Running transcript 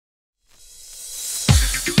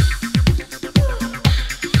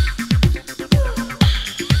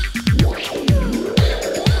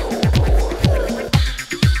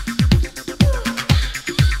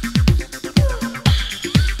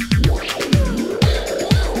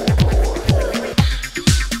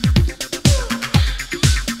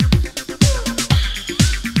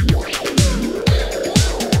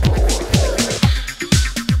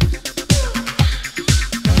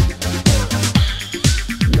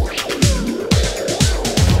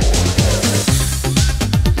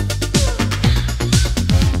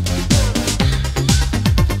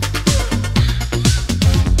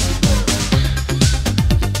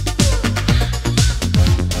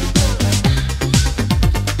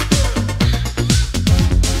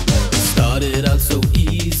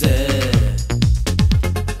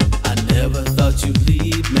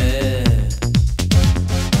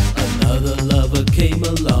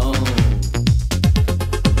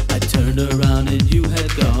turned around and you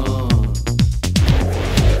had gone.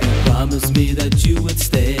 You promised me that you would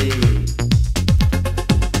stay.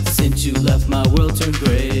 Since you left, my world turned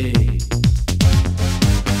gray.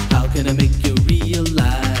 How can I make you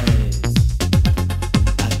realize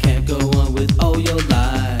I can't go on with all your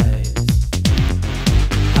lies?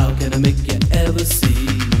 How can I make you ever see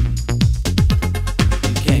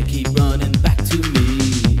you can't keep running back to me?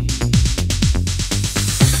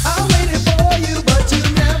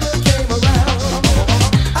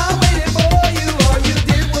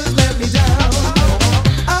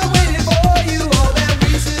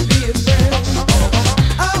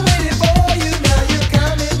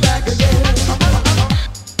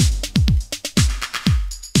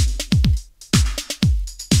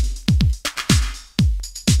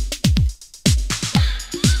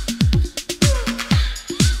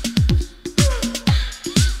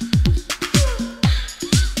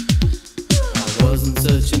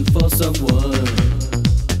 Searching for someone,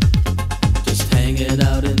 just hanging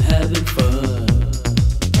out and having fun.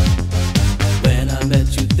 When I met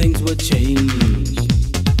you, things were changed.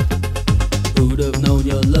 Who'd have known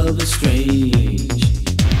your love is strange?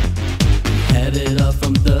 We had it all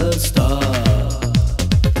from the start.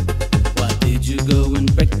 Why did you go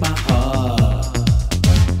and break my heart?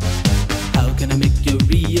 How can I make you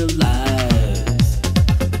realize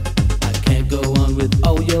I can't go on with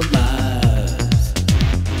all your lies?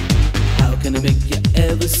 Can I make you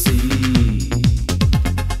ever see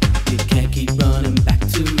you can't keep running back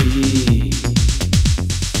to me?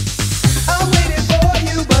 I waited for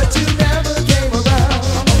you, but you never came around.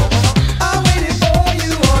 I waited for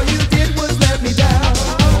you, all you did was let me down.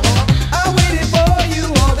 I waited for you,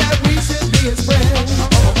 all that we should be as friends.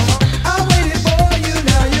 I waited for you,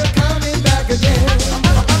 now you're coming back again.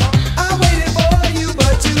 I waited for you,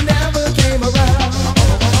 but you never came around.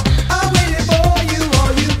 I waited for you,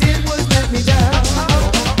 all you did was let me down.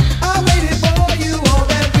 I waited for you, all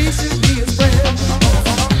that we should be as friends.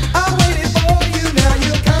 I waited for you, now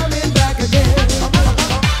you're coming back again.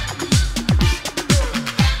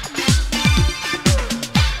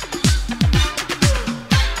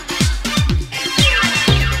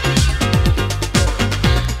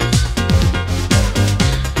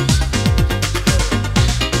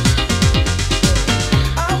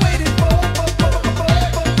 I waited for you. I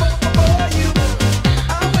waited for you.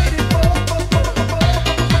 I waited for you.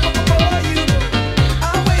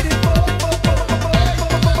 I waited for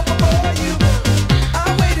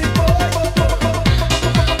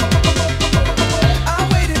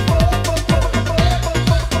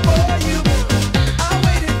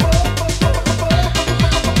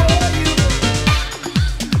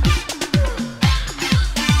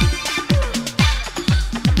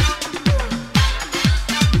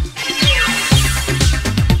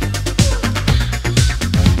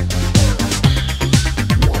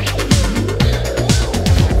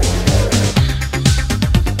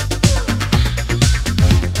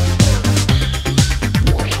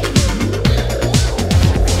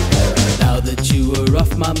Now that you are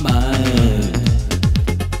off my mind,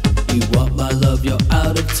 you want my love, you're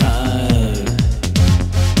out of time.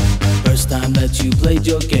 First time that you played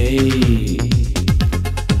your game,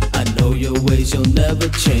 I know your ways, you'll never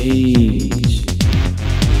change.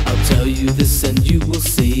 I'll tell you this and you will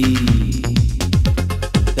see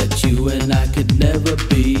that you and I could never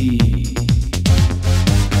be.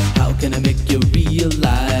 How can I make you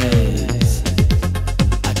realize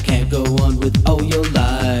I can't go on with all your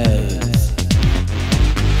lies?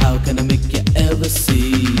 How can I make you ever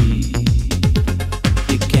see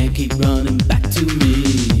you can't keep running back to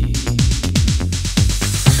me?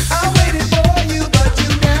 I waited for you, but you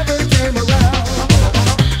never came around.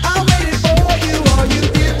 I waited for you, all you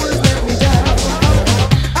did was let me down.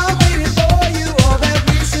 I waited for you, all that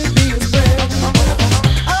we should be as friends.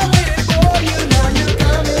 I waited for you, now you're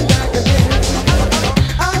coming back again.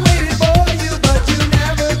 I waited for you, but you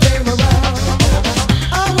never came around.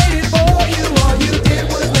 I waited for you, all you did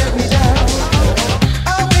was let me down.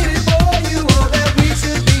 I waited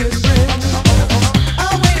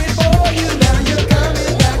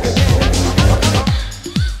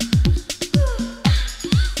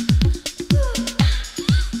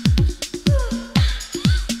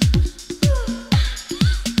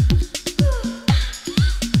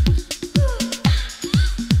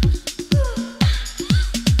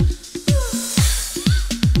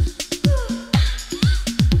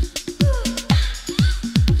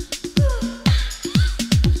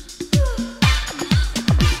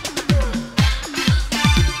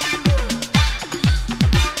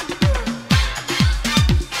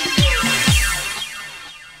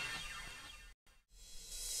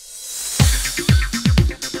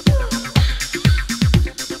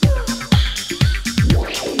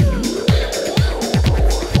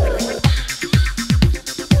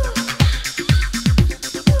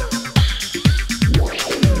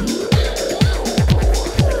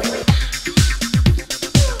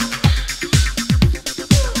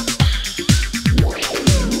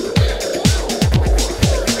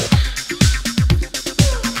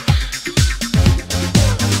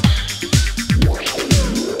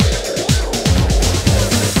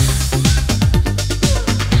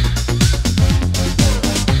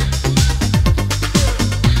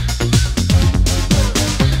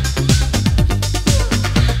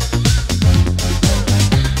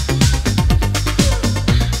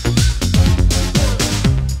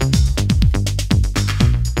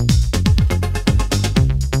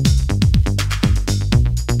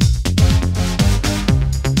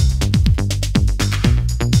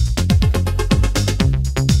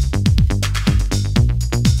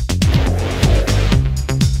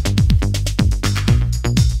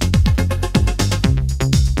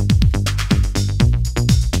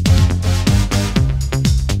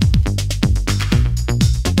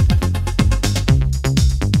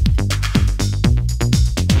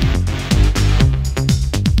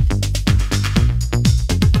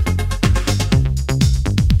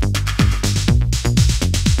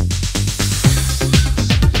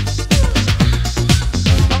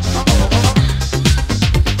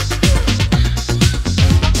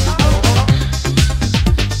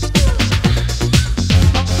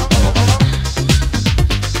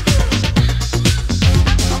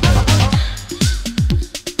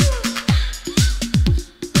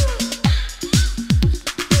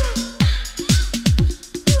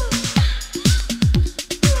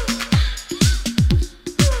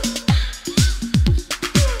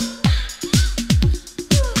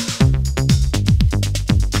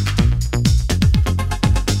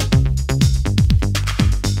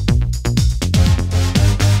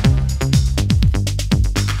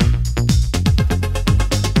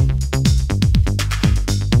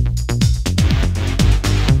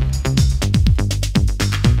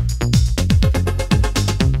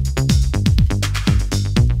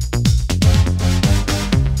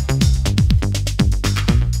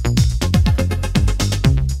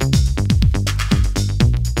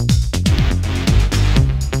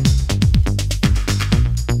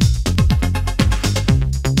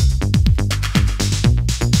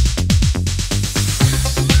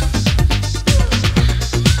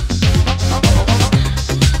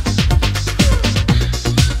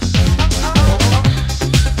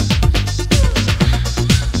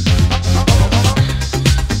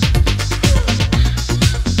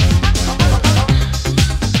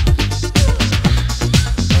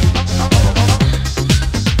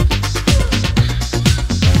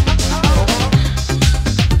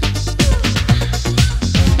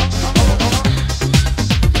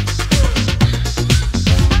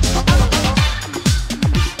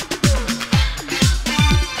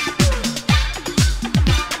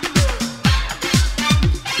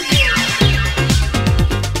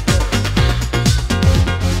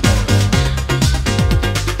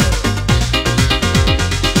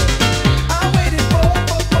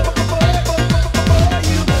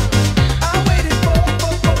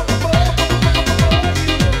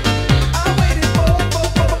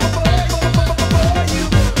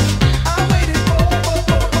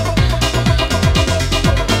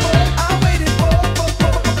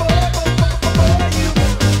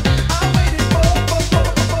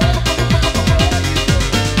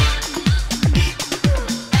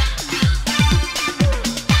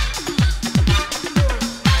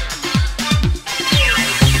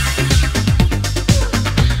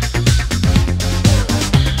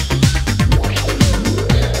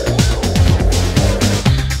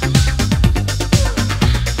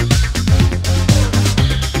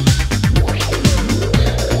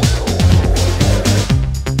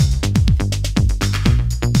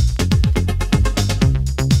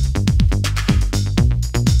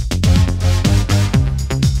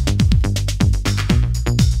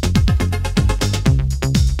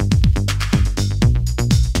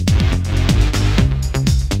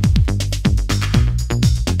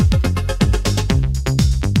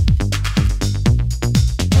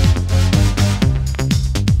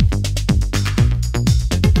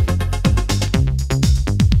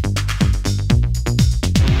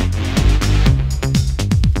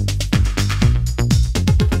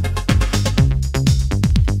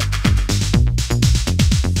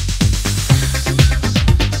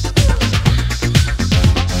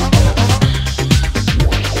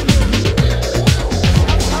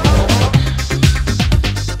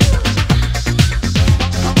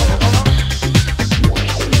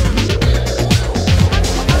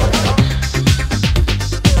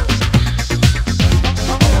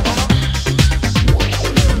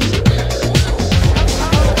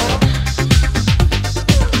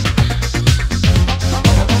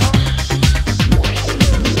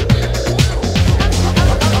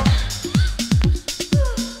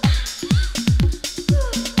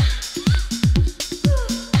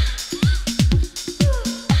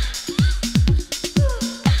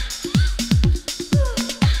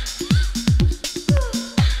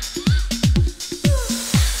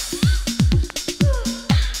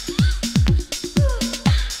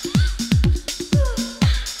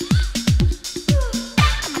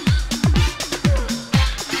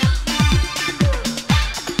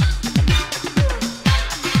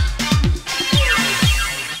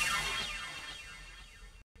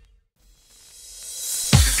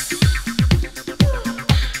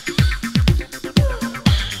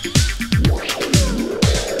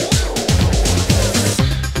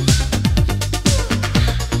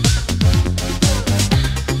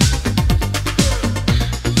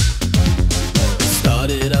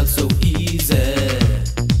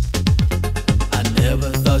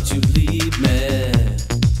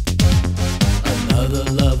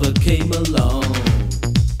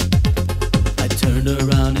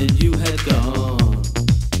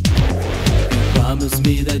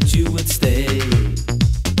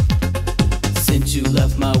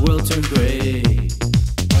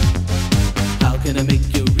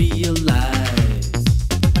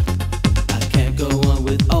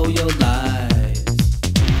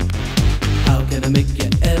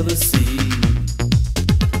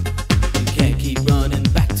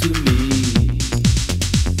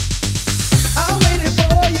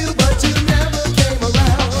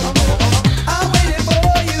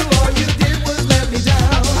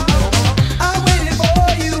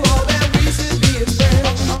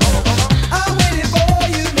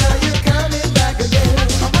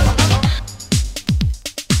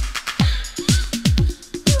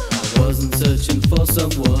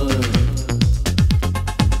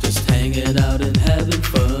hanging out and having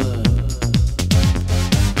fun.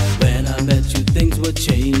 When I met you, things were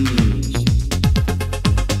changed.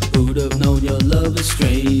 Who'd have known your love is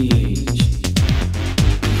strange?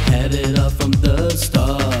 Had it all from the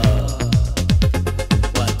start.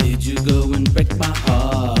 Why did you go and break my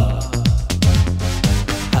heart?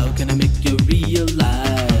 How can I make you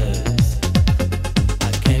realize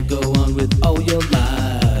I can't go on with all your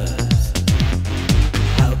lies?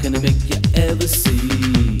 How can I make you ever see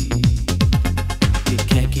you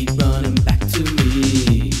can't keep running back to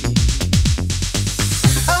me?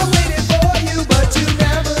 I waited for you, but you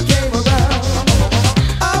never came around.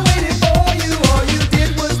 I waited for you, all you did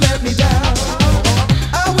was let me down.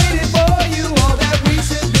 I waited for you, all that we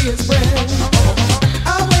should be as friends.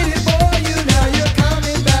 I waited for you, now you're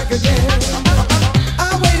coming back again. I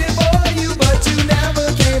waited for you, but you never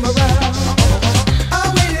came around. I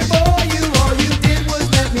waited for you, all you did was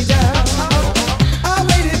let me down. I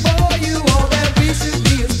waited for you, all that we should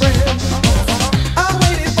be as friends. I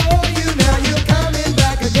waited for you, now you're coming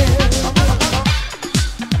back again.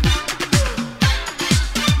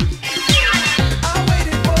 I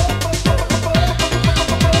waited for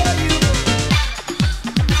you.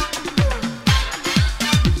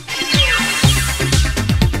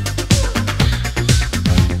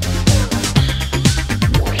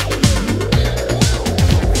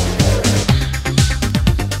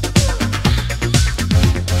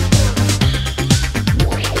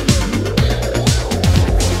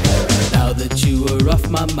 Now that you are off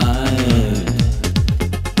my mind,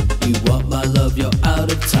 you want my love, you're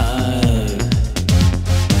out of time.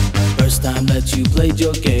 First time that you played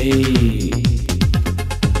your game,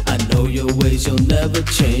 I know your ways, you'll never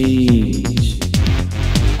change.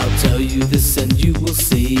 I'll tell you this and you will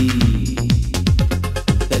see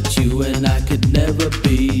that you and I could never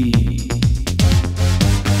be.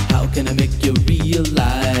 How can I make you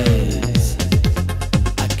realize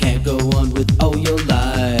I can't go on with all your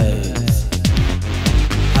lies?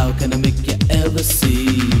 How can I make you ever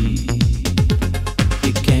see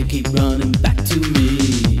you can't keep running back to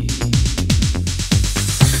me?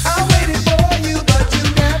 I waited for you, but you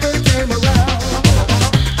never came around.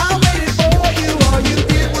 I waited for you, all you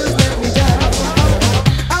did was let me down.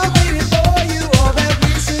 I waited for you, all that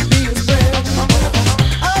we should be as friends.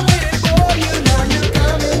 I waited for you, now you're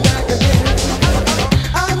coming back again.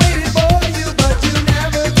 I waited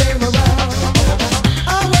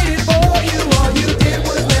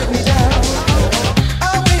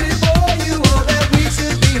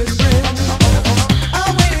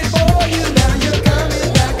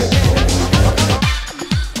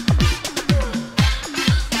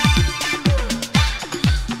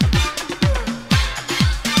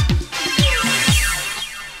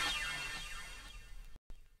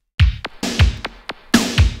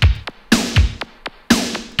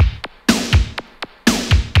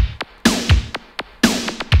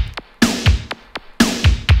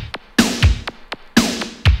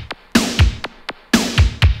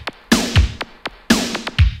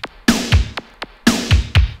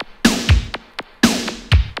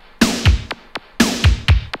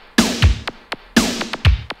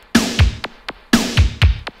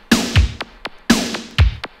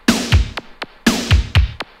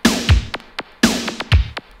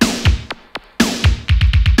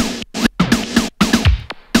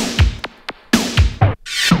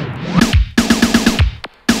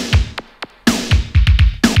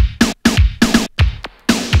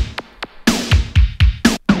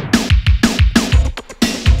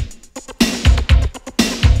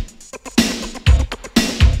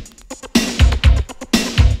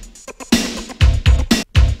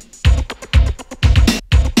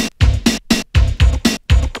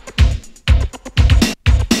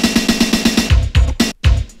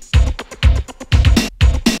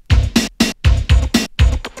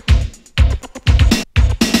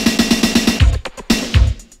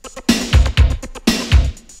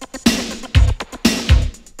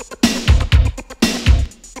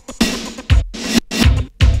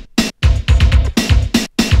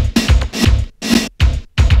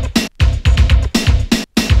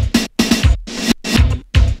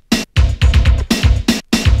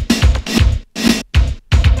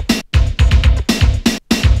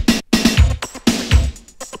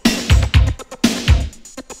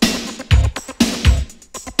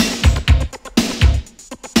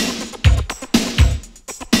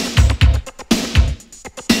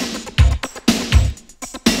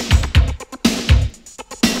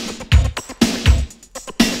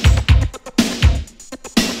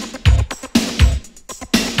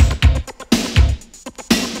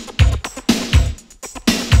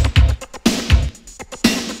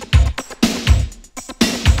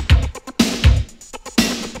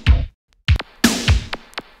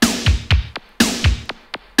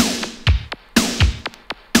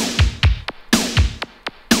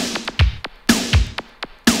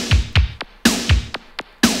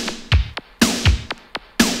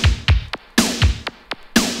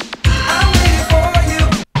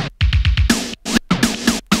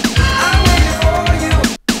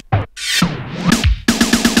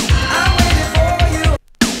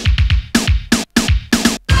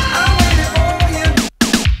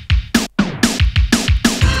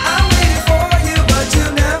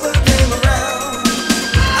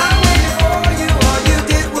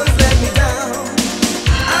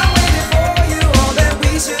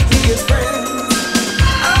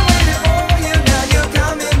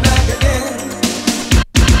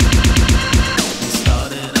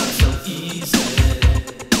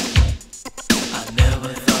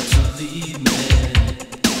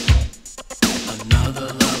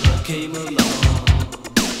came along.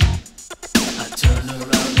 I turned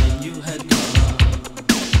around and you had gone.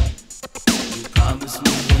 You promised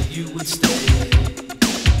me that you would stay.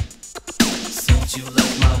 Since you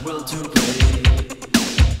left, my world turned gray.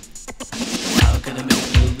 How can I make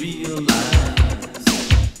you realize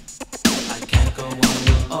I can't go on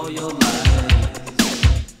with all your lies?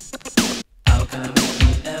 How can I make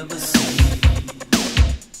you ever see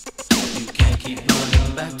you can't keep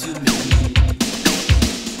running back to me?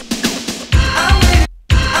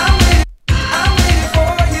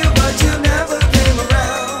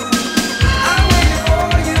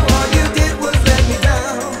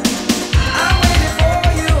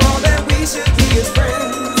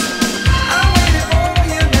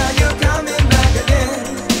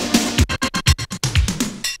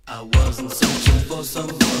 I wasn't searching for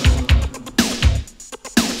someone,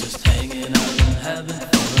 just hanging out and having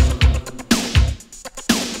fun.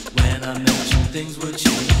 When I met you, things were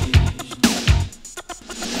changed.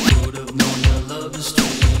 Would have known your love is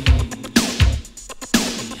strange.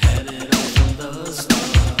 We had it all from the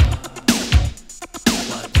start.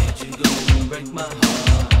 Why did you go and break my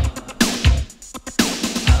heart?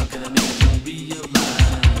 How can I make you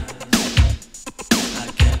realize I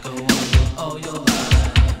can't go on with all your lies?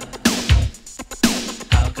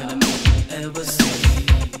 Ever see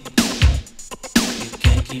you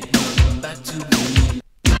can't keep running back to me?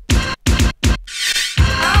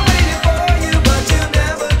 I waited for you, but you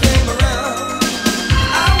never came around.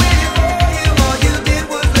 I waited for you, all you did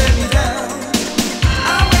was let me down.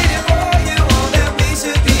 I waited for you, all that we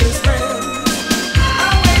should be as friends. I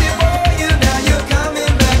waited for you, now you're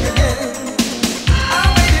coming back again. I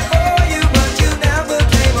waited for you, but you never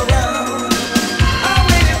came around. I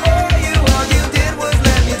waited for you, all you did was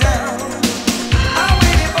let me down.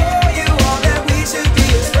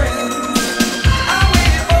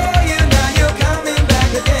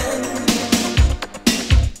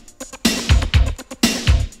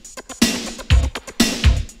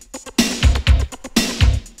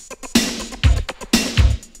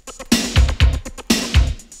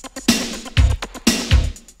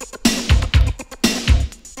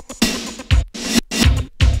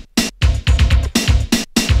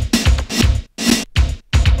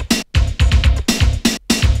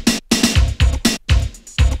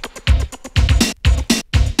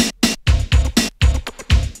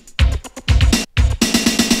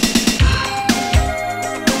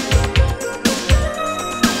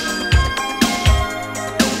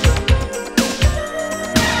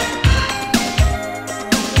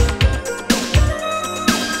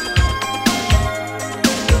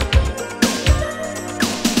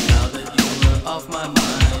 Off my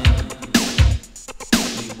mind,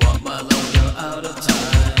 we walked my love, you're out of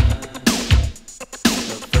time.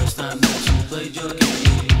 The first time that you played your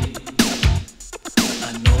game,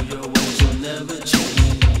 I know your ways will never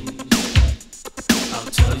change. I'll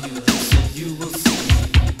tell you this and you will see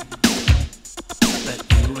that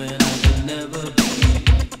you and I can never be.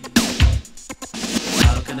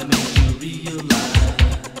 How can I make you realize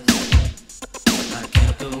I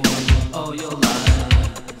can't go on with all your lies?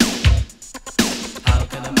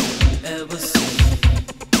 Ever see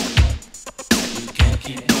you can't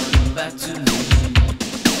keep running back to me?